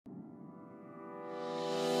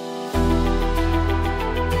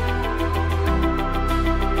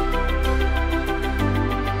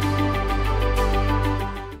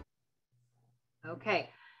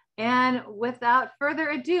And without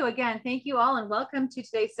further ado, again, thank you all and welcome to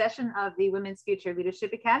today's session of the Women's Future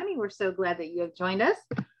Leadership Academy. We're so glad that you have joined us.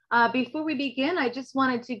 Before we begin, I just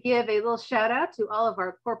wanted to give a little shout out to all of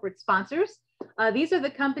our corporate sponsors. These are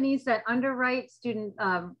the companies that underwrite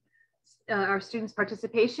our students'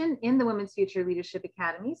 participation in the Women's Future Leadership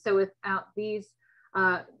Academy. So without these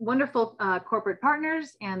wonderful corporate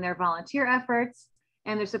partners and their volunteer efforts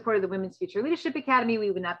and their support of the Women's Future Leadership Academy,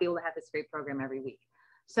 we would not be able to have this great program every week.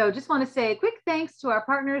 So just want to say a quick thanks to our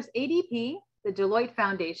partners, ADP, the Deloitte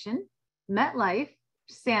Foundation, MetLife,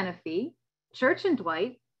 Sanofi, Church &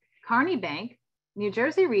 Dwight, Carney Bank, New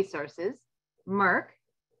Jersey Resources, Merck,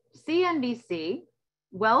 CNBC,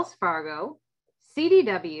 Wells Fargo,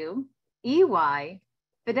 CDW, EY,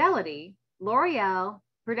 Fidelity, L'Oreal,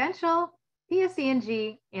 Prudential,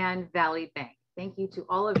 PSE&G, and Valley Bank. Thank you to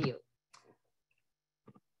all of you.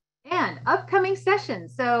 And upcoming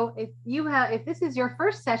sessions. So if this is your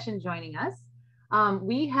first session joining us,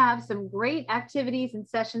 we have some great activities and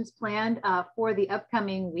sessions planned for the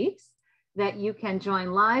upcoming weeks that you can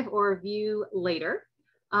join live or view later.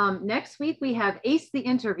 Next week, we have ACE the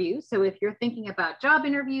Interview. So if you're thinking about job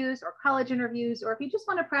interviews or college interviews, or if you just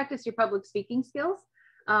want to practice your public speaking skills,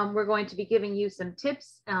 we're going to be giving you some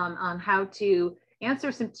tips on how to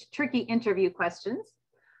answer some tricky interview questions.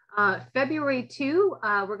 February 2,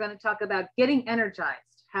 we're going to talk about getting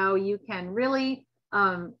energized, how you can really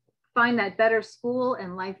find that better school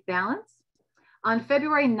and life balance. On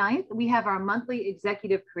February 9th, we have our monthly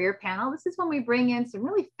executive career panel. This is when we bring in some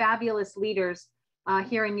really fabulous leaders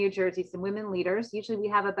here in New Jersey, some women leaders. Usually we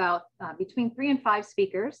have about between 3 and 5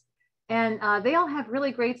 speakers, and they all have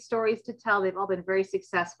really great stories to tell. They've all been very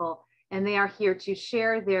successful, and they are here to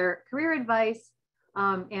share their career advice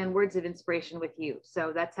and words of inspiration with you.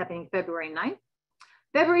 So that's happening February 9th.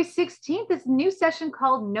 February 16th is a new session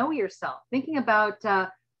called Know Yourself, thinking about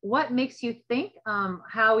what makes you think,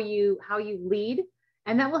 how you lead,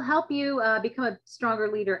 and that will help you become a stronger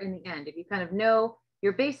leader in the end. If you kind of know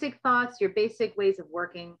your basic thoughts, your basic ways of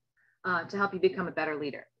working to help you become a better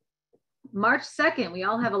leader. March 2nd, we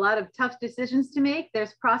all have a lot of tough decisions to make.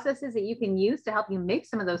 There's processes that you can use to help you make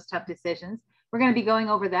some of those tough decisions. We're going to be going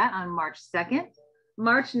over that on March 2nd.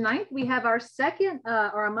 March 9th, we have our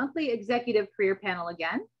our monthly executive career panel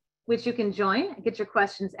again, which you can join and get your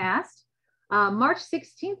questions asked. March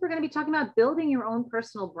 16th, we're going to be talking about building your own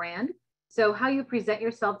personal brand. So how you present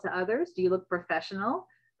yourself to others. Do you look professional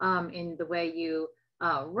in the way you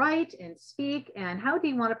write and speak, and how do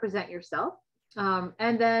you want to present yourself?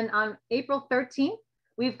 And then on April 13th,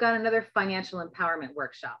 we've got another financial empowerment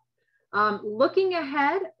workshop. Looking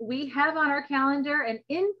ahead, we have on our calendar an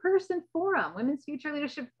in-person forum, Women's Future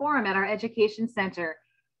Leadership Forum at our Education Center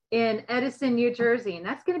in Edison, New Jersey. And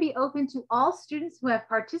that's going to be open to all students who have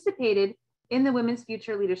participated in the Women's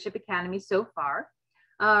Future Leadership Academy so far.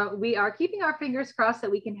 We are keeping our fingers crossed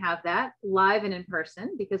that we can have that live and in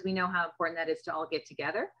person, because we know how important that is to all get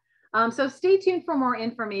together. So stay tuned for more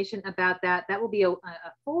information about that. That will be a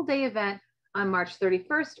full day event on March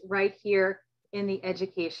 31st, right here in the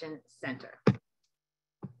Education Center.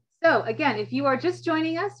 So again, if you are just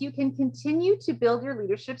joining us, you can continue to build your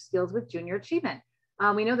leadership skills with Junior Achievement.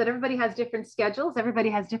 We know that everybody has different schedules. Everybody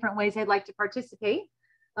has different ways they'd like to participate.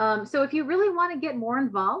 So if you really want to get more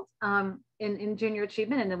involved in Junior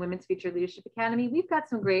Achievement and the Women's Future Leadership Academy, we've got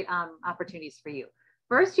some great opportunities for you.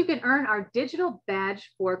 First, you can earn our digital badge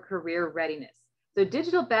for career readiness. So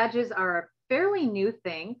digital badges are a fairly new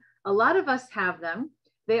thing. A lot of us have them.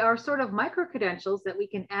 They are sort of micro-credentials that we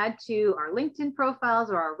can add to our LinkedIn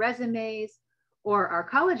profiles or our resumes or our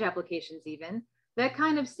college applications even, that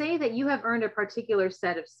kind of say that you have earned a particular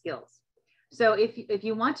set of skills. So if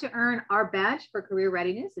you want to earn our badge for career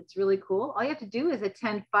readiness, it's really cool. All you have to do is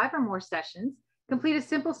attend 5 or more sessions, complete a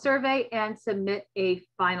simple survey, and submit a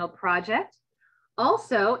final project.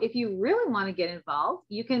 Also, if you really want to get involved,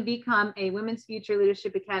 you can become a Women's Future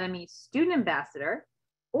Leadership Academy student ambassador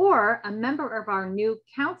or a member of our new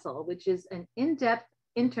council, which is an in-depth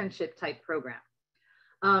internship type program.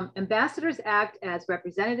 Ambassadors act as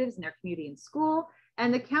representatives in their community and school,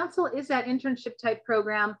 and the council is that internship type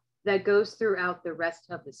program that goes throughout the rest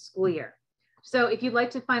of the school year. So if you'd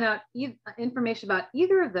like to find out information about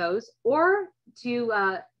either of those, or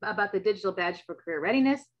about the digital badge for career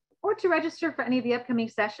readiness, or to register for any of the upcoming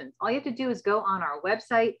sessions, all you have to do is go on our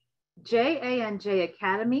website,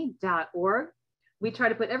 janjacademy.org. We try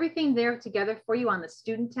to put everything there together for you on the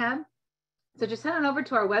student tab. So just head on over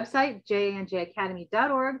to our website,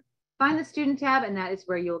 janjacademy.org, find the student tab, and that is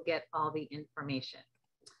where you'll get all the information.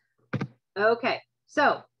 Okay,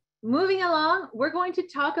 so moving along, we're going to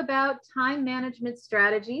talk about time management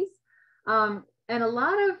strategies. And a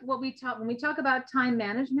lot of what when we talk about time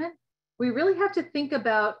management, we really have to think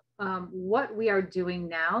about what we are doing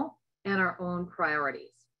now and our own priorities.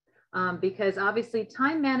 Because obviously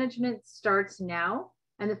time management starts now,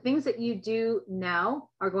 and the things that you do now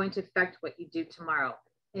are going to affect what you do tomorrow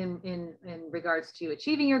in regards to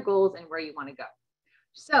achieving your goals and where you want to go.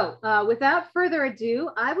 So without further ado,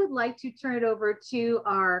 I would like to turn it over to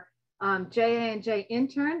our JA&J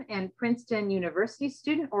intern and Princeton University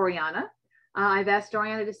student, Oriana. I've asked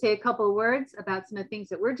Oriana to say a couple of words about some of the things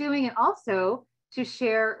that we're doing, and also to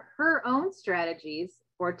share her own strategies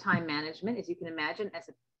for time management. As you can imagine, as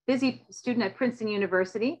a busy student at Princeton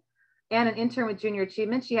University and an intern with Junior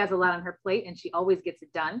Achievement, she has a lot on her plate and she always gets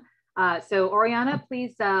it done. So Oriana,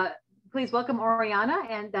 please welcome Oriana,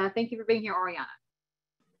 and thank you for being here, Oriana.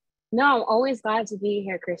 No, I'm always glad to be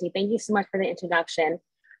here, Chrissy. Thank you so much for the introduction.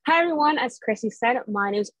 Hi, everyone. As Chrissy said, my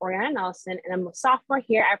name is Oriana Nelson, and I'm a sophomore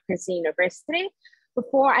here at Princeton University.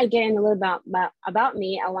 Before I get into a little about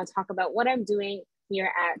me, I want to talk about what I'm doing here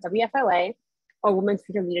at WFLA, or Women's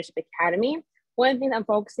Future Leadership Academy. One of the things I'm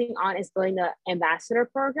focusing on is building the ambassador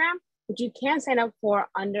program, which you can sign up for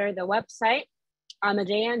under the website, on the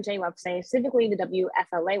JA&J website, specifically the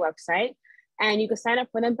WFLA website, and you can sign up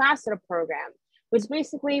for the ambassador program, which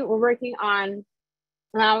basically we're working on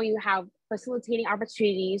allowing you to have facilitating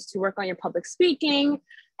opportunities to work on your public speaking,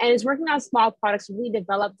 and is working on small products to really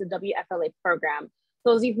develop the WFLA program.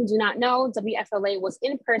 Those of you who do not know, WFLA was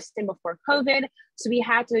in person before COVID, so we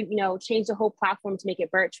had to, change the whole platform to make it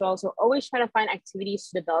virtual. So we're always trying to find activities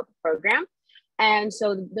to develop the program. And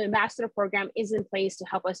so the ambassador program is in place to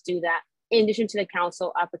help us do that, in addition to the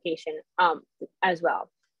council application as well.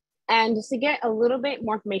 And just to get a little bit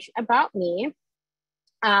more information about me,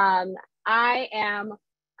 I am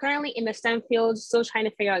currently in the STEM field, still trying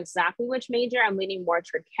to figure out exactly which major. I'm leaning more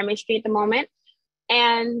toward chemistry at the moment.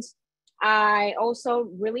 And I also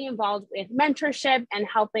really involved with mentorship and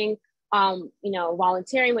helping,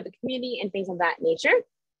 volunteering with the community and things of that nature.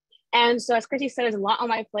 And so as Chrissy said, there's a lot on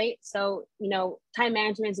my plate. So, time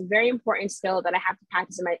management is a very important skill that I have to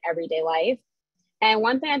practice in my everyday life. And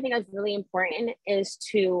one thing I think that's really important is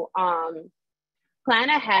to plan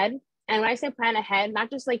ahead. And when I say plan ahead, not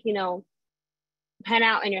just like, pen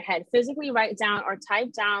out in your head, physically write down or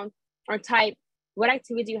type what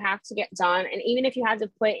activities you have to get done. And even if you have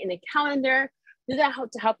to put it in a calendar, do that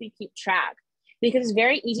to help you keep track, because it's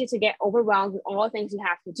very easy to get overwhelmed with all the things you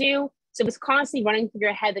have to do. So it's constantly running through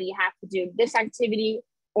your head that you have to do this activity,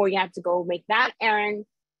 or you have to go make that errand.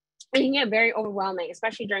 It can get very overwhelming,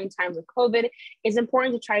 especially during times of COVID. It's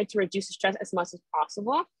important to try to reduce the stress as much as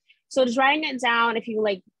possible. So just writing it down, if you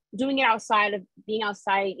like doing it outside of being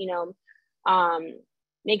outside,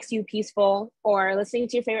 makes you peaceful, or listening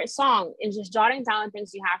to your favorite song, and just jotting down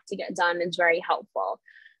things you have to get done is very helpful.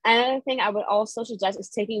 Another thing I would also suggest is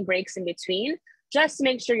taking breaks in between, just to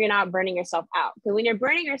make sure you're not burning yourself out. Because when you're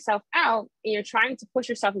burning yourself out and you're trying to push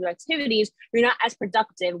yourself into activities, you're not as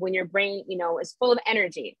productive when your brain, is full of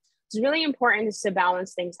energy. It's really important to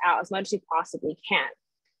balance things out as much as you possibly can.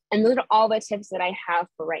 And those are all the tips that I have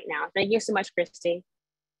for right now. Thank you so much, Christy.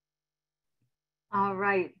 All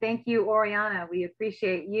right. Thank you, Oriana. We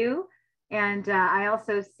appreciate you. And I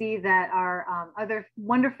also see that our other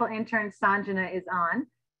wonderful intern, Sanjana, is on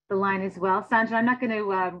the line as well. Sanjana, I'm not going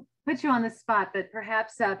to put you on the spot, but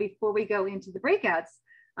perhaps before we go into the breakouts,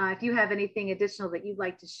 if you have anything additional that you'd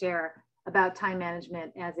like to share about time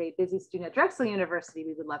management as a busy student at Drexel University,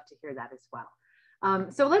 we would love to hear that as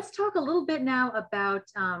well. So let's talk a little bit now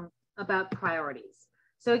about priorities.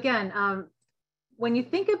 So again, when you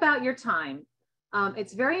think about your time,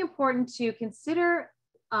 it's very important to consider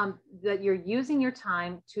that you're using your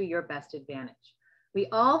time to your best advantage. We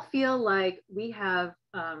all feel like we have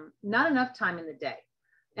not enough time in the day.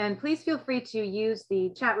 And please feel free to use the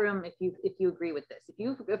chat room if you agree with this.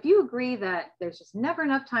 If you agree that there's just never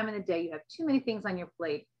enough time in the day, you have too many things on your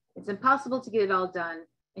plate, it's impossible to get it all done,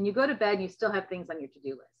 and you go to bed and you still have things on your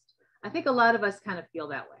to-do list. I think a lot of us kind of feel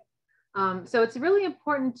that way. So it's really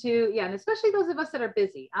important to, and especially those of us that are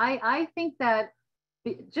busy. I think that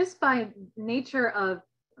just by nature of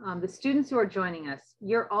the students who are joining us,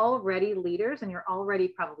 you're already leaders and you're already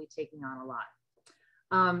probably taking on a lot.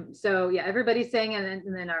 So yeah, everybody's saying, and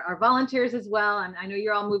then our volunteers as well. And I know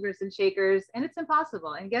you're all movers and shakers, and it's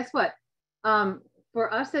impossible. And guess what?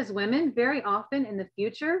 For us as women, very often in the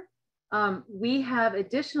future, we have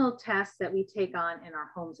additional tasks that we take on in our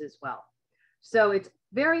homes as well. So it's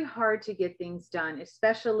very hard to get things done,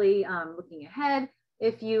 especially looking ahead.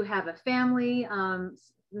 If you have a family,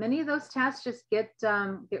 many of those tasks just get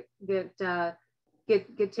taken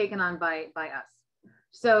on by us.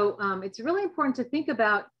 So it's really important to think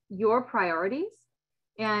about your priorities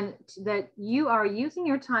and that you are using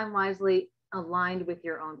your time wisely, aligned with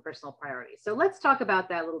your own personal priorities. So let's talk about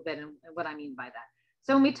that a little bit and what I mean by that.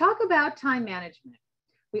 So when we talk about time management,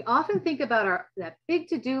 we often think about that big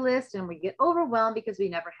to-do list and we get overwhelmed because we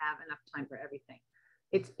never have enough time for everything.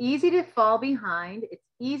 It's easy to fall behind. It's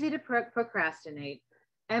easy to procrastinate.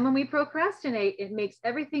 And when we procrastinate, it makes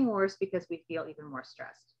everything worse because we feel even more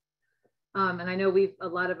stressed. And I know a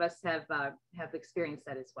lot of us have experienced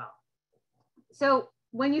that as well. So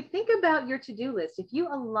when you think about your to-do list, if you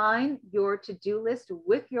align your to-do list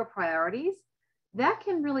with your priorities, that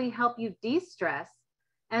can really help you de-stress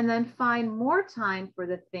and then find more time for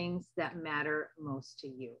the things that matter most to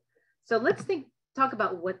you. So let's talk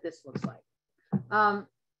about what this looks like.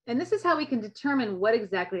 And this is how we can determine what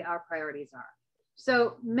exactly our priorities are.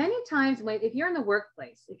 So many times if you're in the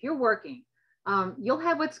workplace, if you're working, you'll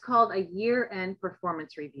have what's called a year-end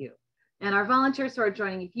performance review. And our volunteers who are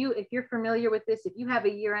joining, if you're familiar with this, if you have a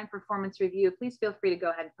year-end performance review, please feel free to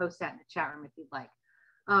go ahead and post that in the chat room if you'd like.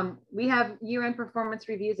 We have year-end performance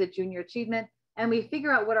reviews at Junior Achievement, and we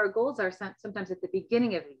figure out what our goals are sometimes at the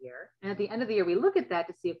beginning of the year. And at the end of the year, we look at that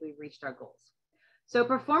to see if we've reached our goals. So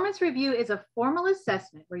performance review is a formal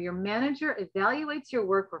assessment where your manager evaluates your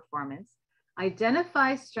work performance,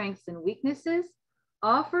 identifies strengths and weaknesses,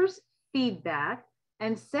 offers feedback,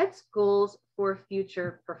 and sets goals for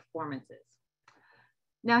future performances.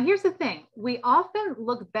 Now, here's the thing. We often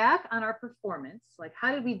look back on our performance, like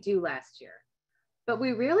how did we do last year? But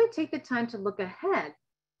we rarely take the time to look ahead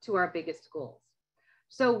to our biggest goals.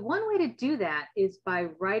 So one way to do that is by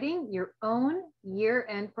writing your own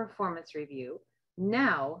year-end performance review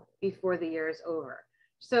now before the year is over.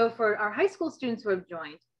 So for our high school students who have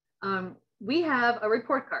joined, we have a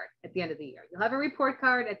report card at the end of the year. You'll have a report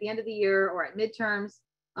card at the end of the year or at midterms.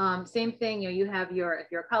 Same thing, you have if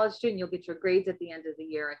you're a college student, you'll get your grades at the end of the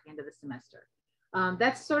year, at the end of the semester.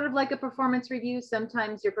 That's sort of like a performance review.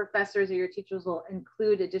 Sometimes your professors or your teachers will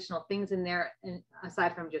include additional things in there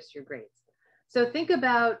aside from just your grades. So think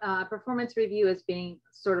about a performance review as being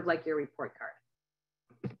sort of like your report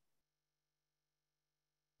card.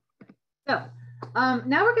 So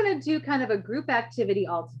now we're going to do kind of a group activity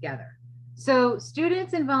all together. So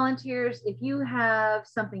students and volunteers, if you have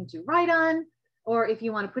something to write on, or if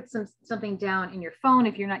you want to put something down in your phone,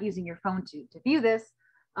 if you're not using your phone to view this,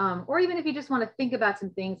 or even if you just want to think about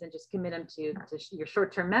some things and just commit them to your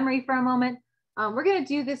short-term memory for a moment, we're going to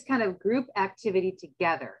do this kind of group activity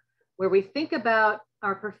together where we think about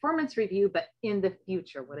our performance review, but in the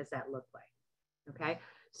future, what does that look like? Okay,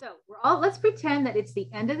 so let's pretend that it's the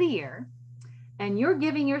end of the year and you're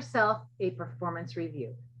giving yourself a performance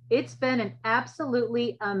review. It's been an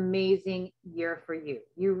absolutely amazing year for you.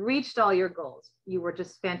 You reached all your goals. You were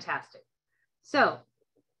just fantastic. So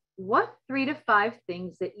what 3 to 5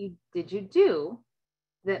 things did you do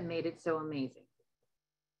that made it so amazing?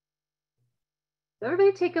 So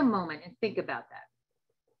everybody take a moment and think about that.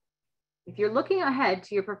 If you're looking ahead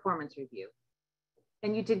to your performance review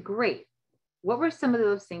and you did great, what were some of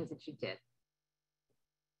those things that you did?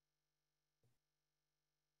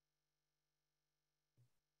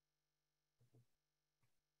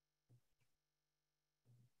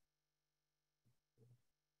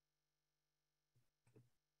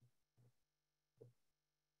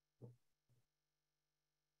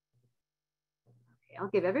 I'll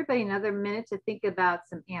give everybody another minute to think about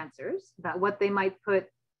some answers about what they might put,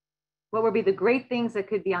 what would be the great things that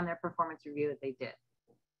could be on their performance review that they did.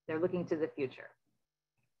 They're looking to the future.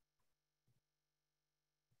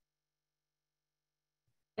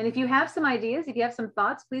 And if you have some ideas, if you have some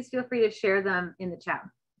thoughts, please feel free to share them in the chat.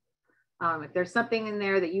 If there's something in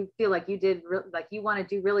there that you feel like you did, like you want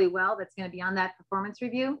to do really well, that's going to be on that performance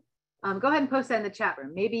review, go ahead and post that in the chat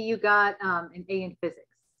room. Maybe you got an A in physics.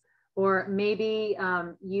 Or maybe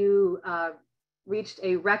you reached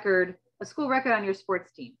a school record on your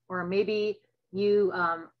sports team. Or maybe you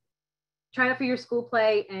tried out for your school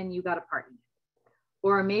play and you got a part in it.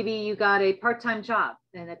 Or maybe you got a part-time job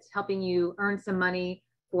and it's helping you earn some money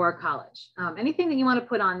for college. Anything that you want to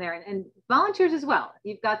put on there, and volunteers as well. If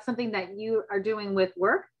you've got something that you are doing with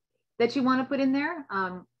work that you want to put in there,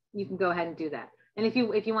 you can go ahead and do that. And if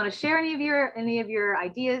you want to share any of your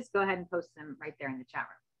ideas, go ahead and post them right there in the chat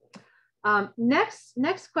room.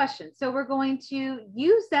 Next question. So we're going to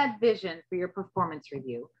use that vision for your performance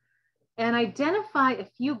review and identify a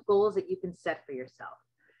few goals that you can set for yourself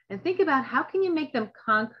and think about how can you make them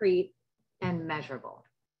concrete and measurable.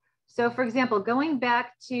 So for example, going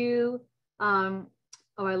back to, oh,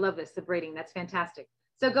 I love this, the braiding, that's fantastic.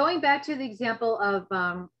 So going back to the example of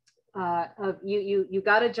you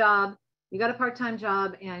got a job, you got a part-time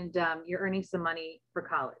job and you're earning some money for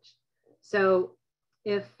college. So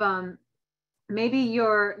if maybe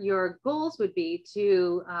your goals would be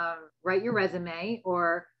to write your resume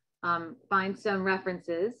or find some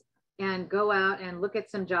references and go out and look at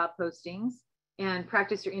some job postings and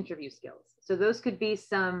practice your interview skills. So those could be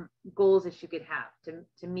some goals that you could have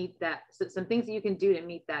to meet that. So some things that you can do to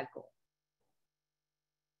meet that goal.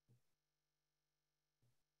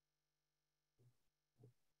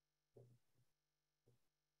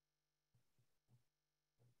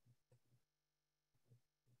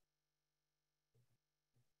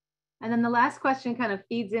 And then the last question kind of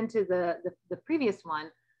feeds into the previous one.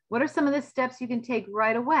 What are some of the steps you can take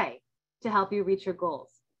right away to help you reach your goals?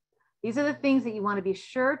 These are the things that you want to be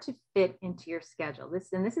sure to fit into your schedule.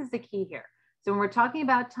 This is the key here. So when we're talking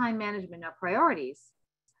about time management, now priorities,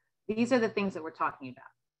 these are the things that we're talking about.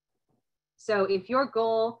 So if your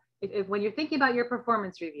goal, if when you're thinking about your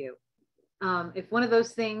performance review, if one of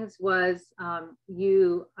those things was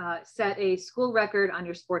you set a school record on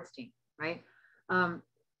your sports team, right?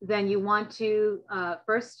 Then you want to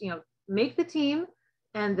first, make the team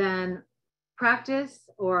and then practice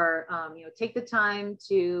or, take the time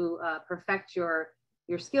to perfect your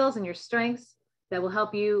skills and your strengths that will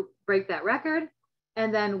help you break that record.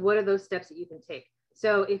 And then what are those steps that you can take?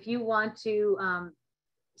 So if you want to,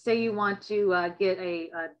 say you want to get a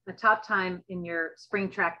top time in your spring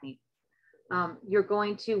track meet, you're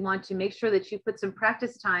going to want to make sure that you put some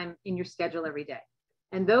practice time in your schedule every day.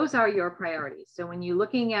 And those are your priorities. So when you're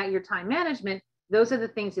looking at your time management, those are the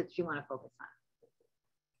things that you want to focus on.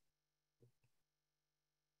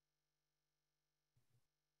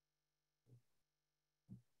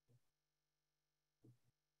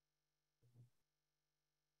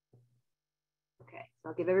 Okay, so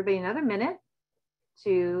I'll give everybody another minute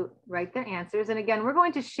to write their answers. And again, we're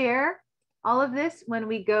going to share all of this when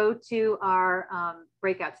we go to our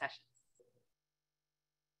breakout sessions.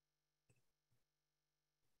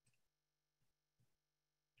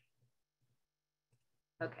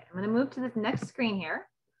 Okay, I'm going to move to this next screen here.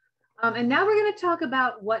 And now we're going to talk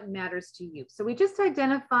about what matters to you. So we just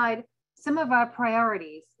identified some of our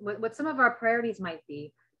priorities, what some of our priorities might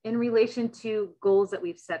be in relation to goals that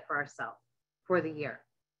we've set for ourselves for the year.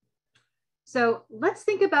 So let's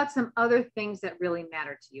think about some other things that really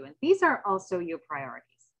matter to you. And these are also your priorities.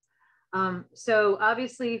 So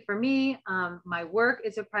obviously for me, my work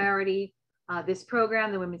is a priority. This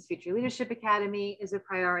program, the Women's Future Leadership Academy, is a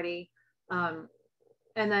priority.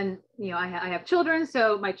 And then, I have children,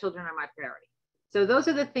 so my children are my priority. So those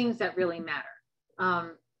are the things that really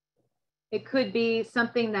matter. It could be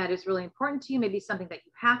something that is really important to you, maybe something that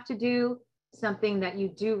you have to do, something that you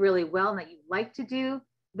do really well and that you like to do.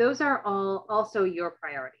 Those are all also your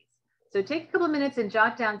priorities. So take a couple of minutes and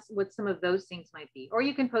jot down what some of those things might be, or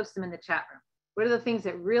you can post them in the chat room. What are the things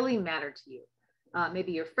that really matter to you?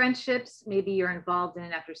 Maybe your friendships, maybe you're involved in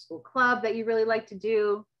an after-school club that you really like to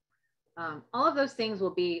do. All of those things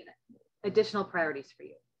will be additional priorities for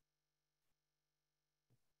you.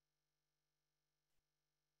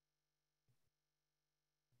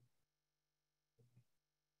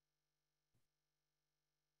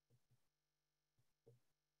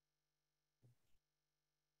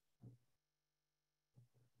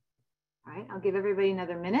 All right, I'll give everybody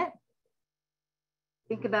another minute.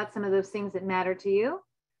 Think about some of those things that matter to you.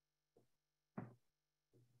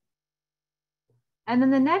 And then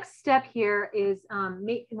the next step here is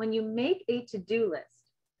when you make a to-do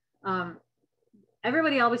list,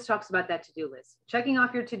 everybody always talks about that to-do list, checking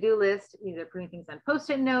off your to-do list, either putting things on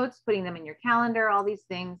Post-it notes, putting them in your calendar, all these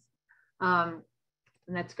things. And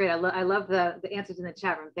that's great. I love the answers in the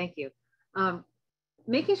chat room. Thank you.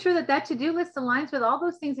 Making sure that that to-do list aligns with all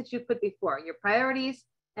those things that you put before, your priorities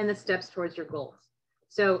and the steps towards your goals.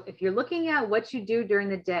 So if you're looking at what you do during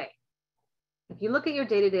the day, if you look at your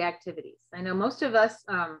day-to-day activities, I know most of us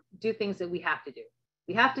do things that we have to do.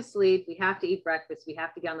 We have to sleep, we have to eat breakfast, we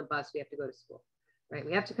have to get on the bus, we have to go to school, right?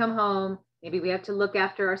 We have to come home, maybe we have to look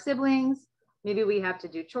after our siblings, maybe we have to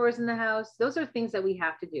do chores in the house. Those are things that we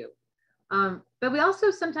have to do. But we also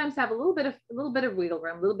sometimes have a little bit of wiggle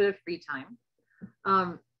room, a little bit of free time.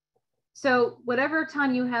 So whatever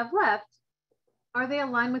time you have left, are they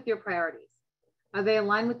aligned with your priorities? Are they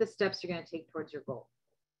aligned with the steps you're going to take towards your goal?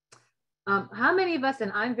 How many of us,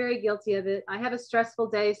 and I'm very guilty of it, I have a stressful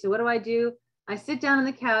day, so what do? I sit down on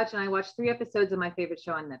the couch and I watch 3 episodes of my favorite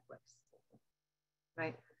show on Netflix,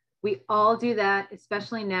 right? We all do that,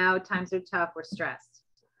 especially now, times are tough, we're stressed.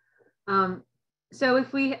 So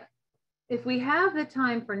if we have the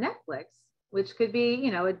time for Netflix, which could be,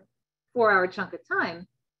 a 4-hour chunk of time,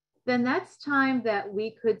 then that's time that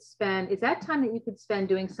we could spend, is that time that you could spend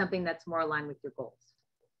doing something that's more aligned with your goals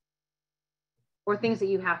or things that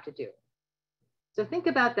you have to do? So think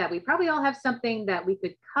about that. We probably all have something that we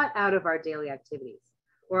could cut out of our daily activities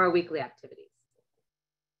or our weekly activities.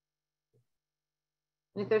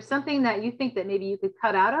 And if there's something that you think that maybe you could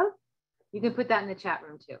cut out of, you can put that in the chat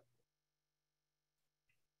room too.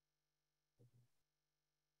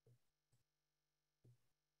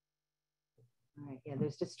 All right, yeah,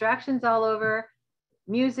 there's distractions all over.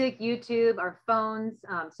 Music, YouTube, our phones,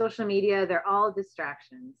 social media, they're all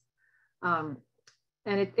distractions. And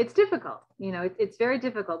it's difficult, you know, it's very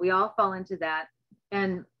difficult. We all fall into that.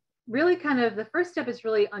 And really kind of the first step is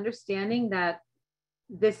really understanding that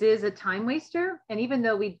this is a time waster. And even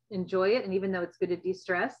though we enjoy it, and even though it's good to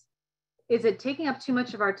de-stress, is it taking up too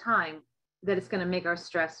much of our time that it's going to make our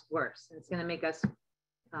stress worse? And it's going to make us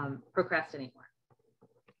procrastinate more.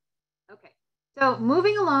 Okay. So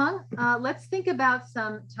moving along, let's think about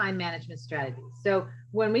some time management strategies. So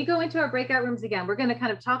when we go into our breakout rooms again, we're going to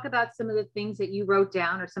kind of talk about some of the things that you wrote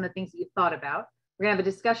down or some of the things that you thought about. We're going to have a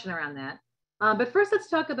discussion around that. But first, let's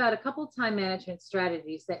talk about a couple of time management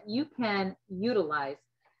strategies that you can utilize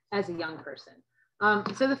as a young person.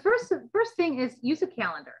 So the first thing is use a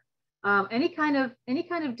calendar. Any kind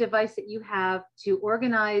of device that you have to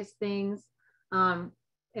organize things and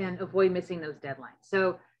avoid missing those deadlines.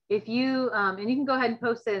 So if you, and you can go ahead and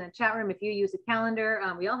post it in the chat room if you use a calendar.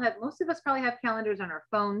 Most of us probably have calendars on our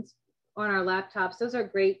phones or on our laptops. Those are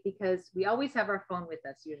great because we always have our phone with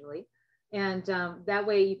us usually. And that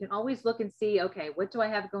way you can always look and see, okay, what do I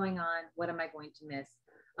have going on? What am I going to miss?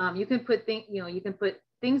 You can put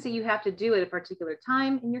things that you have to do at a particular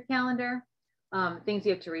time in your calendar, things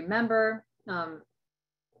you have to remember.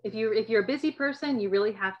 If you're a busy person, you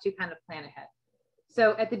really have to kind of plan ahead.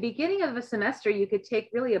 So at the beginning of a semester, you could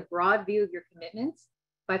take really a broad view of your commitments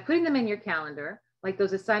by putting them in your calendar, like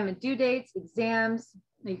those assignment due dates, exams,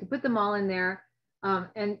 you can put them all in there.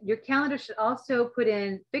 And your calendar should also put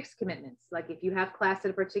in fixed commitments. Like if you have class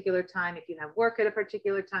at a particular time, if you have work at a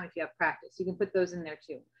particular time, if you have practice, you can put those in there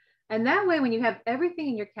too. And that way, when you have everything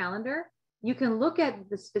in your calendar, you can look at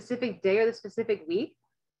the specific day or the specific week.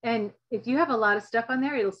 And if you have a lot of stuff on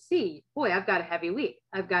there, it'll see, boy, I've got a heavy week.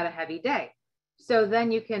 I've got a heavy day. So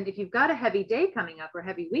then you can, if you've got a heavy day coming up or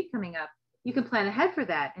heavy week coming up, you can plan ahead for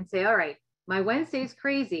that and say, all right, my Wednesday is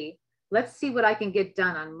crazy. Let's see what I can get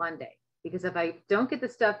done on Monday. Because if I don't get the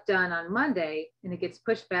stuff done on Monday and it gets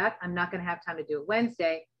pushed back, I'm not going to have time to do it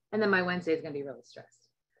Wednesday. And then my Wednesday is going to be really stressed.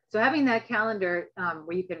 So having that calendar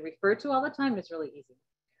where you can refer to all the time is really easy.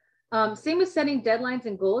 Same with setting deadlines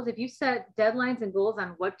and goals. If you set deadlines and goals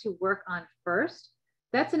on what to work on first,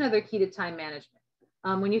 that's another key to time management.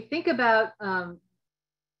 When you think about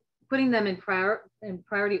putting them in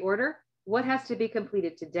priority order, what has to be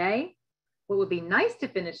completed today? What would be nice to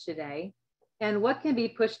finish today? And what can be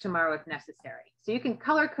pushed tomorrow if necessary? So you can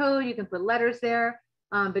color code, you can put letters there.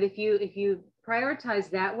 But if you prioritize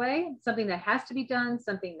that way, something that has to be done,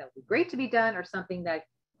 something that would be great to be done, or something that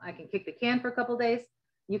I can kick the can for a couple of days,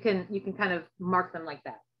 you can kind of mark them like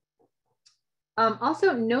that.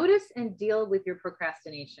 Also notice and deal with your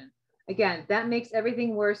procrastination. Again, that makes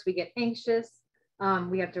everything worse. We get anxious.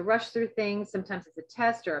 We have to rush through things. Sometimes it's a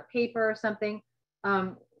test or a paper or something.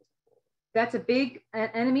 That's a big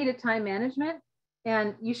enemy to time management.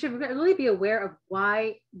 And you should really be aware of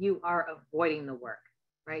why you are avoiding the work,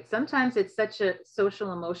 right? Sometimes it's such a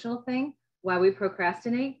social emotional thing why we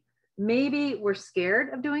procrastinate. Maybe we're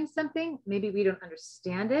scared of doing something. Maybe we don't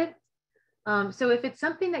understand it. So if it's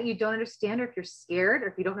something that you don't understand, or if you're scared, or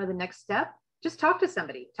if you don't know the next step, just talk to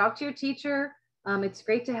somebody, talk to your teacher. It's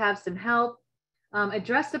great to have some help.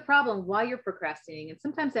 Address the problem while you're procrastinating. And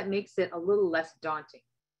sometimes that makes it a little less daunting.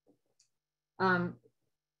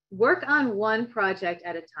 Work on one project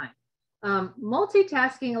at a time.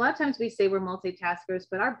 Multitasking, a lot of times we say we're multitaskers,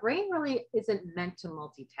 but our brain really isn't meant to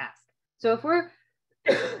multitask. So if we're,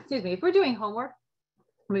 excuse me, if we're doing homework,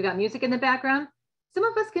 and we've got music in the background, some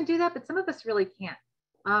of us can do that, but some of us really can't.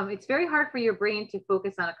 It's very hard for your brain to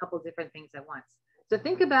focus on a couple of different things at once. So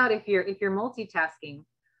think about if you're multitasking,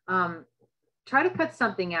 try to cut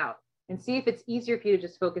something out and see if it's easier for you to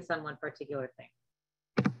just focus on one particular thing.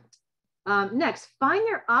 Next, find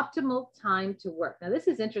your optimal time to work. Now, this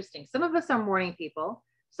is interesting. Some of us are morning people.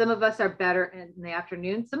 Some of us are better in the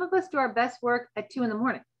afternoon. Some of us do our best work at 2 in the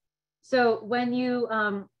morning. So when you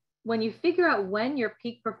figure out when your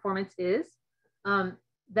peak performance is,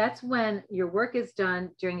 that's when your work is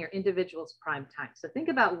done during your individual's prime time. So think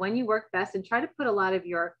about when you work best and try to put a lot of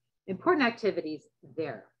your important activities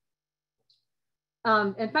there.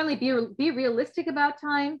 And finally, be realistic about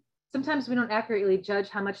time. Sometimes we don't accurately judge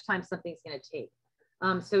how much time something's going to take.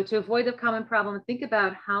 So to avoid the common problem, think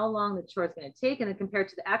about how long the chore is going to take and then compare it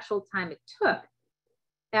to the actual time it took.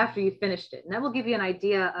 after you finished it. And that will give you an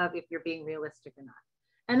idea of if you're being realistic or not.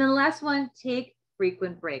 And then the last one, take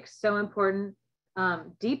frequent breaks. So important.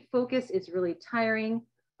 Deep focus is really tiring.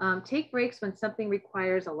 Take breaks when something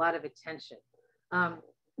requires a lot of attention.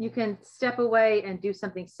 You can step away and do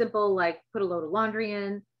something simple like put a load of laundry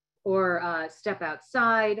in, or step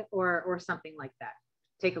outside, or something like that.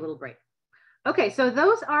 Take a little break. Okay, so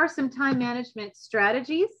those are some time management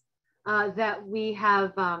strategies that we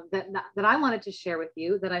have that I wanted to share with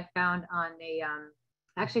you that I found on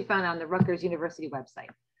actually found on the Rutgers University website.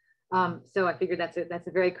 So I figured that's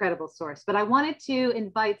a very credible source. But I wanted to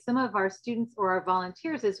invite some of our students or our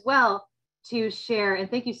volunteers as well to share. And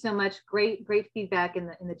thank you so much. Great feedback in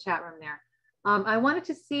the chat room there. I wanted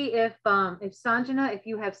to see if Sanjana, if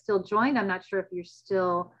you have still joined. I'm not sure if you're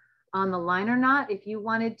still on the line or not. If you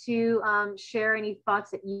wanted to share any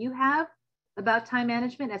thoughts that you have about time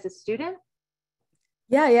management as a student.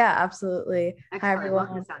 Yeah, absolutely. Excellent. Hi, everyone.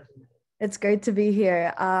 Welcome, Sanjana. It's great to be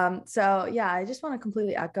here. So yeah, I just want to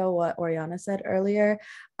completely echo what Oriana said earlier,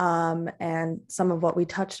 and some of what we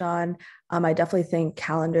touched on. I definitely think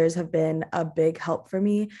calendars have been a big help for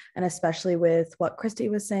me, and especially with what Christy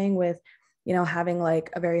was saying with, having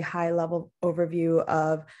like a very high level overview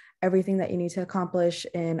of everything that you need to accomplish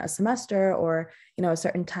in a semester or, a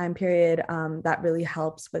certain time period, that really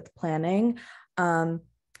helps with planning.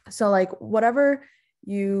 So like whatever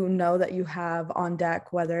that you have on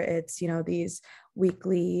deck, whether it's, these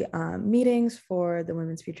weekly meetings for the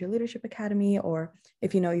Women's Future Leadership Academy, or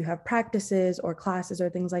if you have practices or classes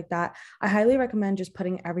or things like that, I highly recommend just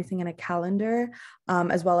putting everything in a calendar,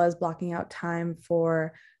 as well as blocking out time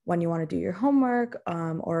for when you want to do your homework,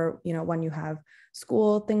 or, when you have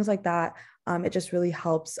school, things like that. It just really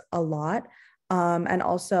helps a lot. And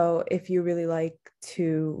also, if you really like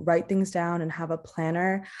to write things down and have a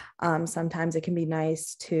planner, sometimes it can be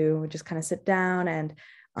nice to just kind of sit down and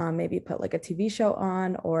maybe put like a TV show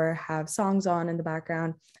on or have songs on in the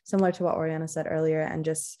background, similar to what Oriana said earlier, and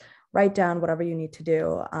just write down whatever you need to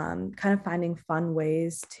do. Kind of finding fun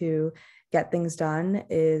ways to get things done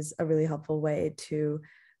is a really helpful way to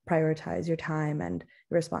prioritize your time and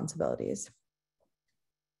your responsibilities.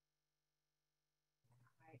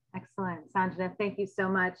 Excellent. Sanjana, thank you so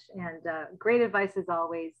much. And great advice as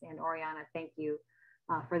always. And Oriana, thank you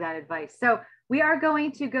for that advice. So we are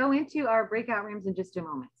going to go into our breakout rooms in just a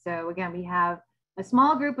moment. So again, we have a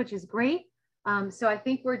small group, which is great. So I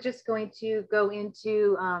think we're just going to go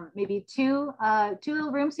into maybe two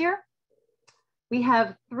little rooms here. We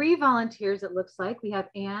have 3 volunteers, it looks like. We have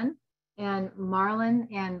Anne and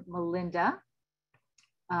Marlon and Melinda.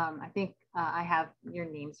 I think I have your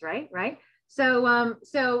names right? So,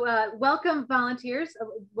 welcome volunteers.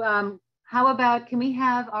 How about, can we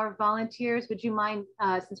have our volunteers, would you mind,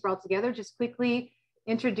 since we're all together, just quickly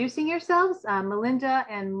introducing yourselves, Melinda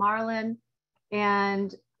and Marlon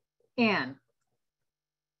and Anne.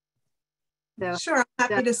 So, sure, I'm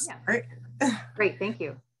happy to start. Yeah. Great, thank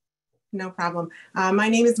you. No problem. My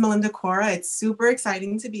name is Melinda Cora. It's super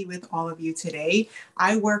exciting to be with all of you today.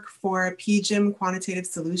 I work for PGIM Quantitative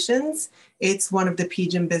Solutions. It's one of the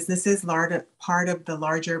PGIM businesses, part of the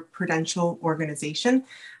larger Prudential organization.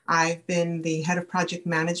 I've been the head of project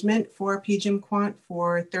management for PGIM Quant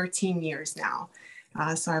for 13 years now.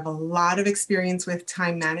 So I have a lot of experience with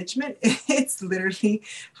time management. It's literally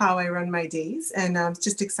how I run my days, and it's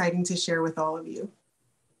just exciting to share with all of you.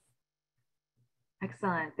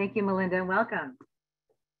 Excellent. Thank you, Melinda, and welcome.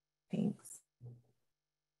 Thanks.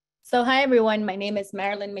 So hi, everyone. My name is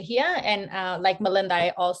Marilyn Mejia, and like Melinda,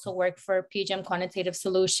 I also work for PGIM Quantitative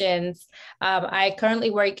Solutions. I currently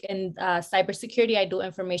work in cybersecurity. I do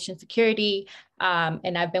information security,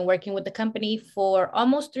 and I've been working with the company for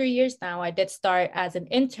almost 3 years now. I did start as an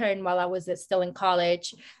intern while I was still in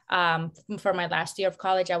college. For my last year of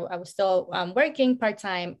college, I was still working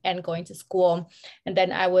part-time and going to school. And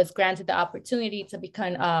then I was granted the opportunity to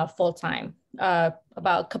become full-time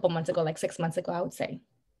about a couple months ago, like 6 months ago, I would say.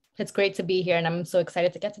 It's great to be here, and I'm so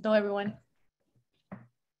excited to get to know everyone. All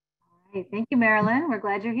right, thank you, Marilyn. We're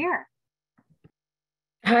glad you're here.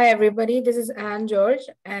 Hi, everybody. This is Anne George,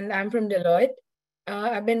 and I'm from Deloitte.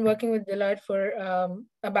 I've been working with Deloitte for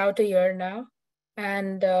about a year now,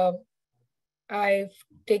 and I've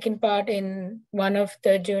taken part in one of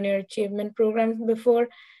the junior achievement programs before,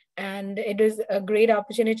 and it was a great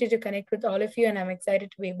opportunity to connect with all of you, and I'm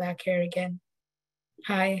excited to be back here again.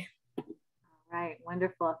 Hi. All right,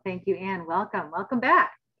 wonderful. Thank you, Anne. Welcome. Welcome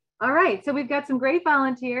back. All right, so we've got some great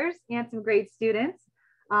volunteers and some great students,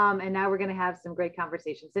 and now we're going to have some great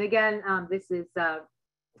conversations. And again, this is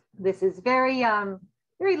very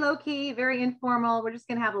very low key, very informal. We're just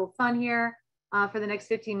going to have a little fun here. for the next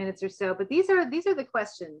 15 minutes or so. But these are the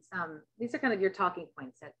questions. These are kind of your talking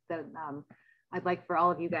points that I'd like for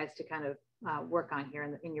all of you guys to kind of work on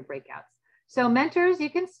here in your breakouts. So mentors, you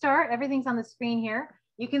can start. Everything's on the screen here.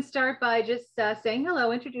 You can start by just saying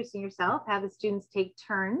hello, introducing yourself, have the students take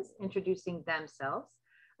turns introducing themselves.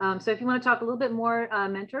 So if you want to talk a little bit more,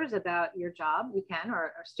 mentors, about your job, you can,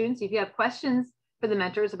 or students, if you have questions for the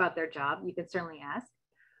mentors about their job, you can certainly ask.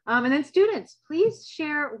 And then students, please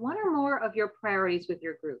share one or more of your priorities with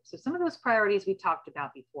your group. So some of those priorities we talked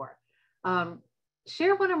about before.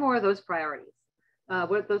 Share one or more of those priorities,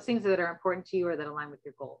 what those things that are important to you or that align with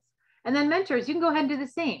your goals. And then mentors, you can go ahead and do the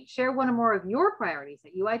same. Share one or more of your priorities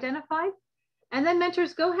that you identified. And then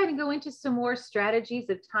mentors, go ahead and go into some more strategies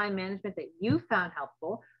of time management that you found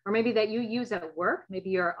helpful, or maybe that you use at work. Maybe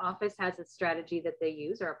your office has a strategy that they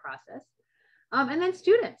use or a process. And then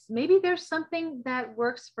students, maybe there's something that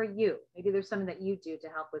works for you. Maybe there's something that you do to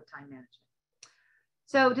help with time management.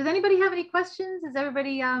 So does anybody have any questions? Does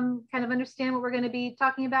everybody kind of understand what we're going to be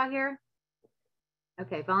talking about here?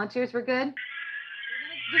 Okay, volunteers, we're good.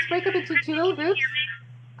 We're just break up into two little groups.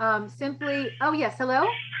 Simply, oh yes, hello? Wait,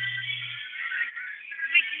 can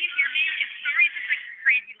you hear me? It's sorry if it's like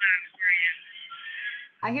crazy loud where I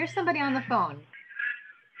am. I hear somebody on the phone.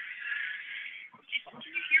 Can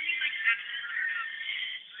you hear me like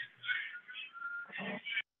that?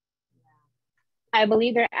 I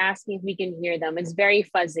believe they're asking if we can hear them. It's very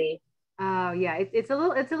fuzzy. Oh yeah, it's a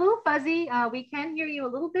little fuzzy. We can hear you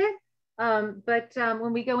a little bit, but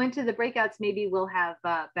when we go into the breakouts, maybe we'll have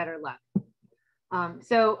better luck.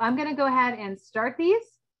 So I'm going to go ahead and start these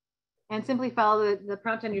and simply follow the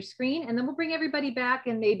prompt on your screen, and then we'll bring everybody back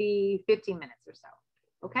in maybe 15 minutes or so.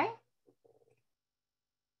 Okay.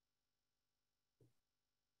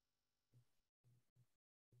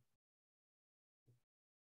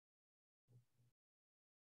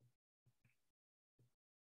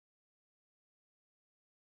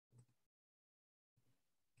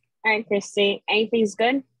 All right, Christy, anything's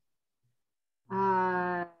good?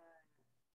 Yeah,